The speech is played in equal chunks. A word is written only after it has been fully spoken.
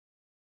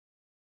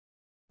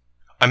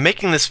I'm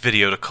making this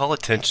video to call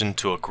attention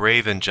to a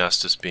grave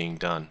injustice being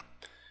done,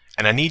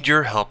 and I need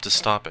your help to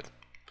stop it.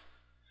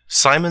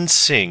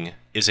 Singh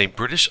is a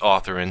British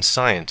author and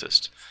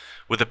scientist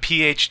with a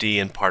PhD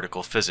in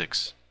particle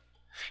physics.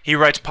 He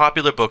writes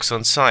popular books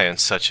on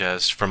science such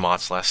as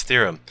Fermat's Last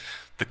Theorem,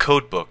 The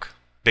Code Book,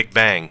 Big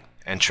Bang,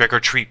 and Trick or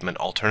Treatment: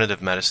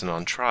 Alternative Medicine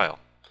on Trial.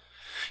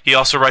 He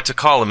also writes a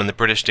column in the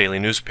British daily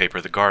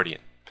newspaper The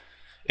Guardian.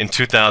 In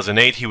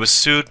 2008, he was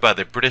sued by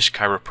the British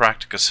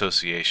Chiropractic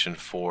Association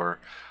for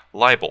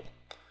libel,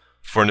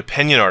 for an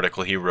opinion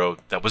article he wrote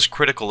that was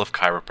critical of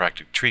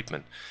chiropractic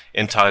treatment,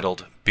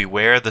 entitled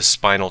 "Beware the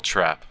Spinal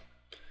Trap."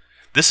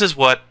 This is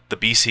what the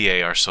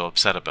BCA are so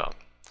upset about.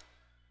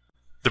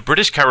 The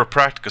British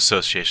Chiropractic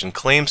Association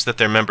claims that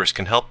their members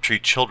can help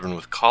treat children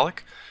with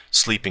colic,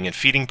 sleeping and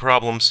feeding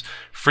problems,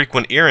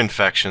 frequent ear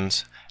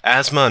infections,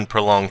 asthma, and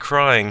prolonged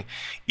crying,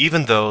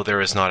 even though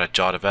there is not a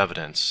jot of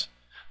evidence.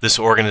 This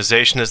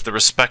organization is the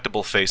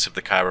respectable face of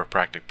the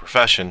chiropractic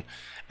profession,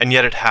 and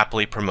yet it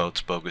happily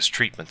promotes bogus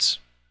treatments.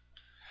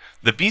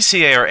 The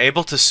BCA are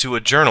able to sue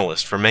a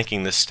journalist for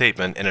making this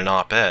statement in an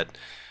op-ed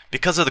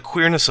because of the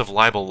queerness of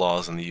libel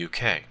laws in the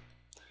UK.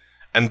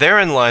 And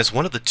therein lies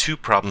one of the two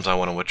problems I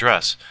want to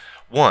address.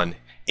 One,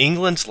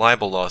 England's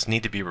libel laws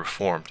need to be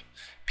reformed.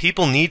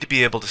 People need to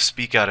be able to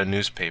speak out in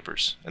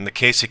newspapers, and the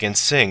case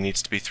against Singh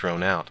needs to be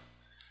thrown out.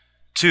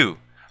 Two,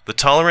 the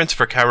tolerance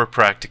for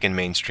chiropractic in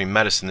mainstream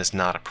medicine is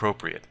not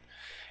appropriate.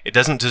 It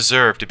doesn't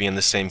deserve to be in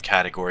the same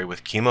category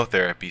with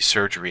chemotherapy,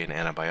 surgery, and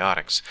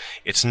antibiotics.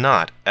 It's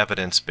not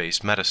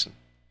evidence-based medicine.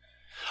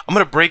 I'm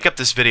going to break up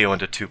this video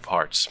into two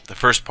parts. The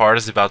first part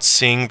is about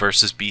Singh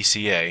versus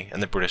BCA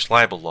and the British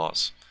libel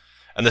laws.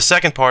 And the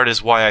second part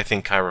is why I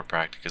think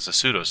chiropractic is a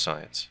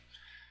pseudoscience.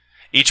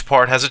 Each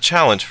part has a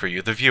challenge for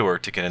you, the viewer,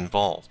 to get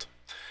involved.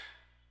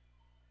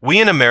 We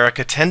in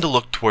America tend to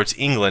look towards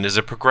England as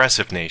a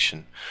progressive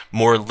nation,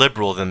 more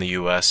liberal than the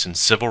US in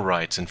civil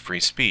rights and free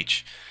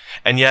speech,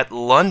 and yet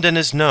London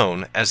is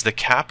known as the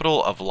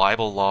capital of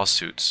libel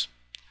lawsuits.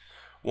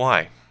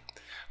 Why?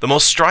 The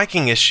most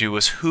striking issue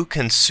is who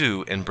can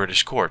sue in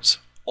British courts.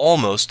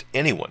 Almost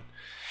anyone.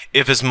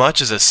 If as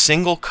much as a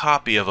single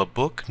copy of a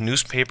book,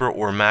 newspaper,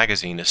 or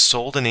magazine is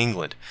sold in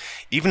England,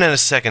 even in a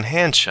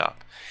second-hand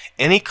shop,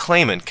 any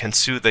claimant can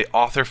sue the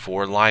author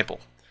for libel.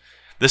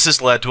 This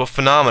has led to a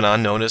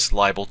phenomenon known as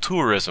libel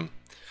tourism,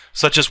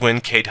 such as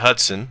when Kate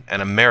Hudson,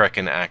 an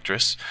American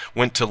actress,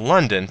 went to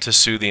London to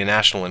sue the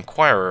National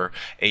Enquirer,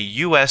 a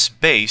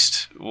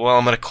US-based, well,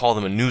 I'm going to call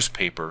them a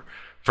newspaper,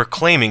 for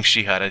claiming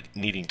she had an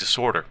eating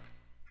disorder.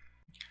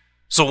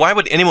 So why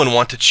would anyone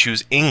want to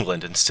choose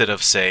England instead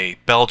of, say,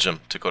 Belgium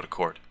to go to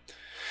court?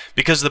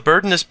 Because the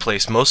burden is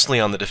placed mostly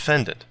on the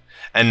defendant,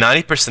 and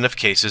 90% of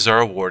cases are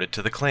awarded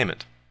to the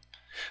claimant.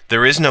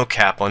 There is no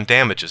cap on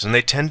damages, and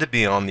they tend to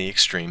be on the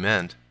extreme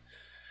end.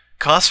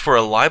 Costs for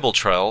a libel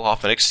trial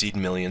often exceed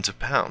millions of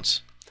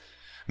pounds.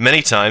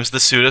 Many times the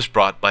suit is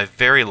brought by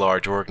very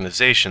large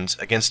organizations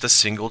against a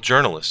single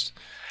journalist,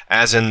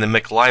 as in the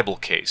McLibel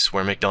case,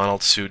 where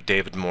McDonald's sued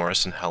David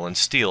Morris and Helen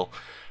Steele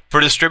for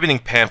distributing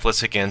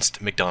pamphlets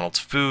against McDonald's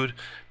food,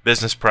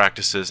 business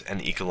practices,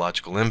 and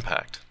ecological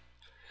impact.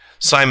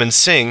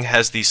 Singh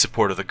has the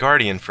support of The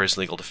Guardian for his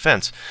legal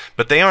defense,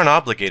 but they aren't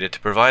obligated to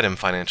provide him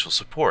financial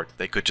support.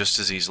 They could just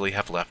as easily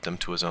have left him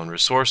to his own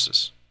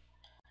resources.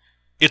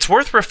 It's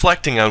worth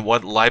reflecting on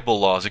what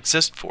libel laws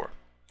exist for.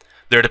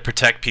 They're to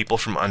protect people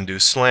from undue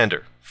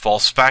slander,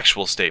 false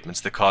factual statements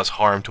that cause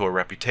harm to a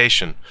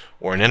reputation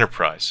or an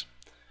enterprise.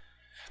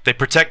 They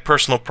protect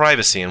personal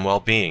privacy and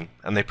well-being,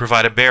 and they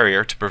provide a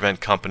barrier to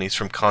prevent companies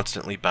from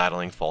constantly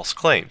battling false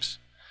claims.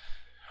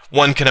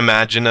 One can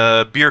imagine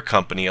a beer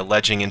company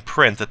alleging in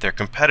print that their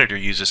competitor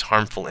uses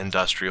harmful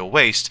industrial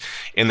waste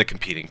in the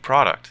competing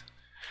product.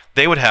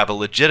 They would have a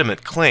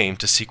legitimate claim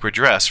to seek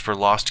redress for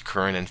lost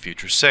current and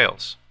future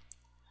sales.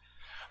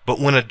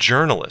 But when a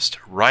journalist,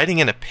 writing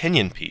an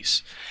opinion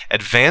piece,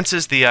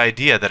 advances the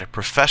idea that a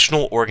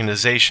professional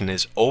organization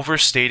is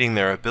overstating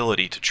their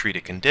ability to treat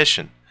a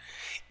condition,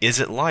 is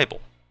it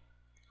libel?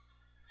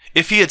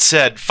 If he had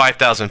said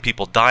 5,000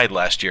 people died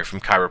last year from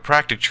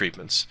chiropractic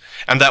treatments,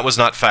 and that was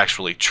not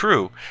factually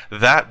true,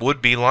 that would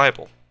be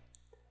libel.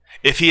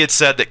 If he had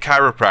said that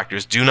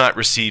chiropractors do not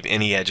receive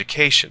any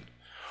education,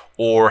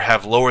 or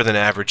have lower than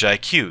average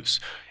IQs,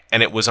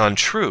 and it was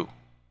untrue,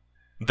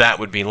 that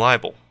would be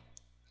libel.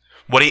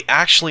 What he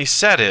actually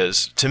said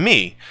is, to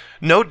me,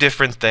 no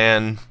different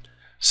than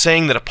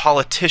saying that a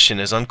politician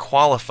is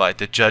unqualified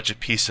to judge a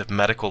piece of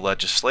medical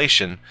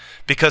legislation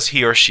because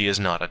he or she is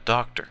not a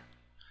doctor.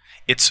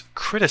 It's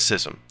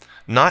criticism,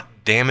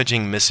 not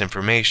damaging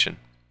misinformation.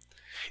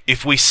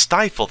 If we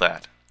stifle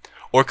that,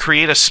 or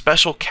create a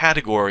special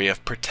category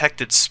of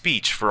protected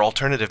speech for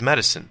alternative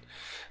medicine,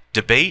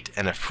 debate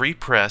and a free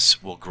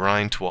press will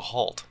grind to a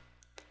halt.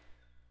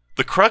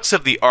 The crux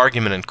of the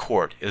argument in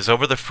court is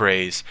over the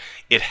phrase,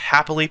 "it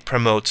happily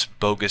promotes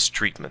bogus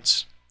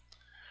treatments."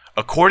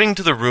 According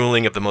to the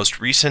ruling of the most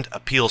recent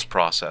appeals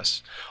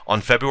process, on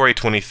February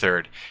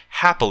 23rd,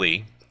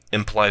 happily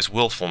implies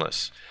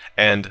willfulness,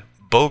 and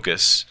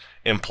bogus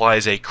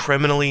implies a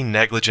criminally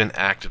negligent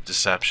act of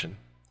deception.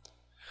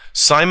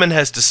 Simon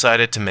has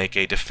decided to make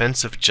a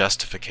defensive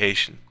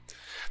justification.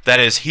 That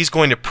is, he's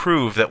going to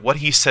prove that what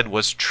he said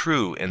was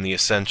true in the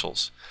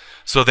essentials,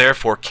 so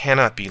therefore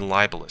cannot be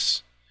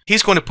libelous.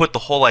 He's going to put the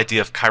whole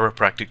idea of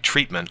chiropractic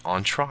treatment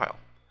on trial,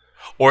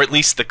 or at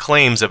least the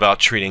claims about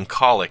treating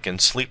colic and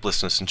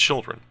sleeplessness in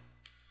children.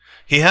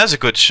 He has a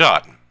good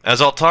shot. As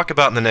I'll talk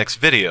about in the next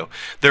video,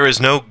 there is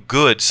no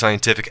good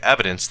scientific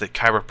evidence that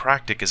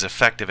chiropractic is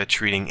effective at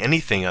treating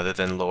anything other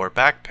than lower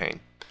back pain.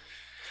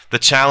 The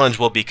challenge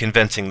will be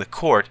convincing the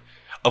court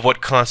of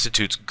what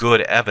constitutes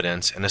good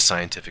evidence in a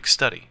scientific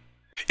study.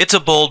 It's a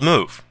bold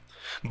move,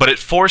 but it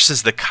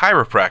forces the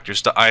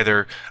chiropractors to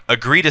either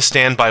agree to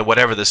stand by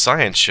whatever the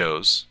science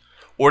shows,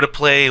 or to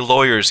play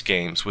lawyers'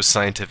 games with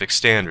scientific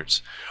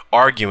standards,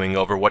 arguing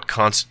over what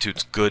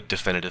constitutes good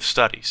definitive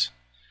studies.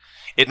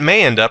 It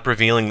may end up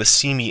revealing the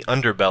seamy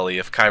underbelly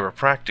of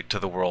chiropractic to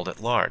the world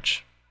at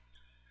large.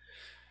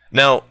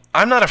 Now,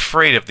 I'm not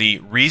afraid of the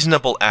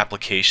reasonable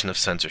application of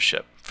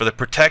censorship for the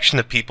protection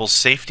of people's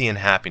safety and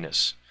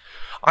happiness.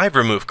 I've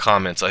removed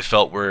comments I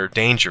felt were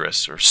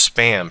dangerous or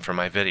spam from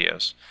my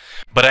videos,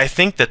 but I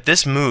think that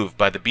this move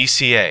by the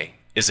BCA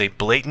is a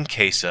blatant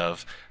case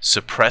of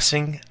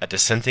suppressing a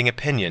dissenting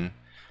opinion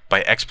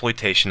by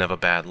exploitation of a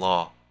bad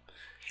law.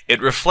 It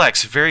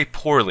reflects very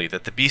poorly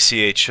that the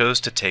BCA chose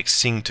to take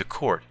Singh to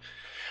court,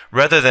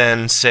 rather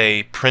than,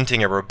 say,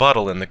 printing a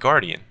rebuttal in The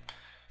Guardian,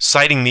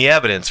 citing the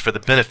evidence for the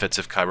benefits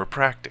of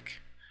chiropractic.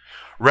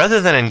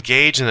 Rather than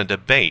engage in a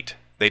debate,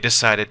 they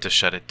decided to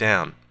shut it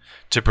down,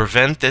 to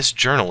prevent this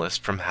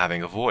journalist from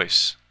having a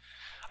voice.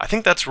 I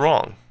think that's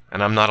wrong,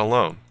 and I'm not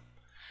alone.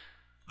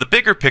 The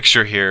bigger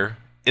picture here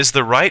is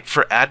the right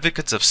for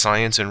advocates of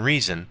science and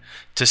reason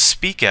to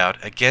speak out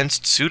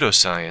against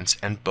pseudoscience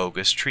and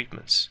bogus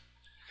treatments.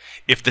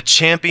 If the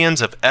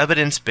champions of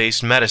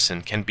evidence-based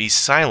medicine can be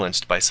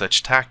silenced by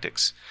such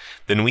tactics,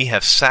 then we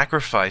have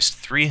sacrificed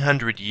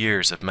 300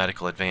 years of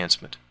medical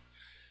advancement.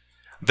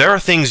 There are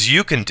things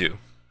you can do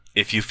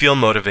if you feel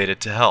motivated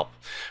to help.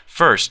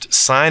 First,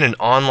 sign an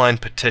online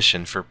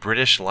petition for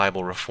British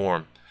libel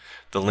reform.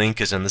 The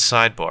link is in the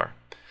sidebar.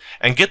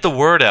 And get the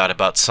word out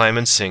about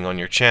Simon Singh on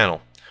your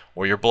channel,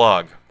 or your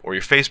blog, or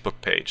your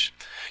Facebook page.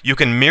 You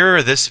can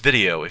mirror this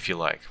video if you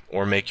like,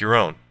 or make your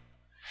own.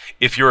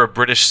 If you're a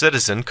British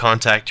citizen,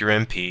 contact your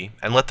MP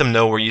and let them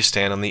know where you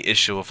stand on the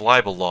issue of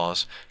libel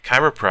laws,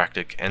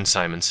 chiropractic, and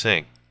Simon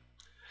Singh.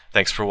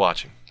 Thanks for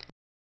watching.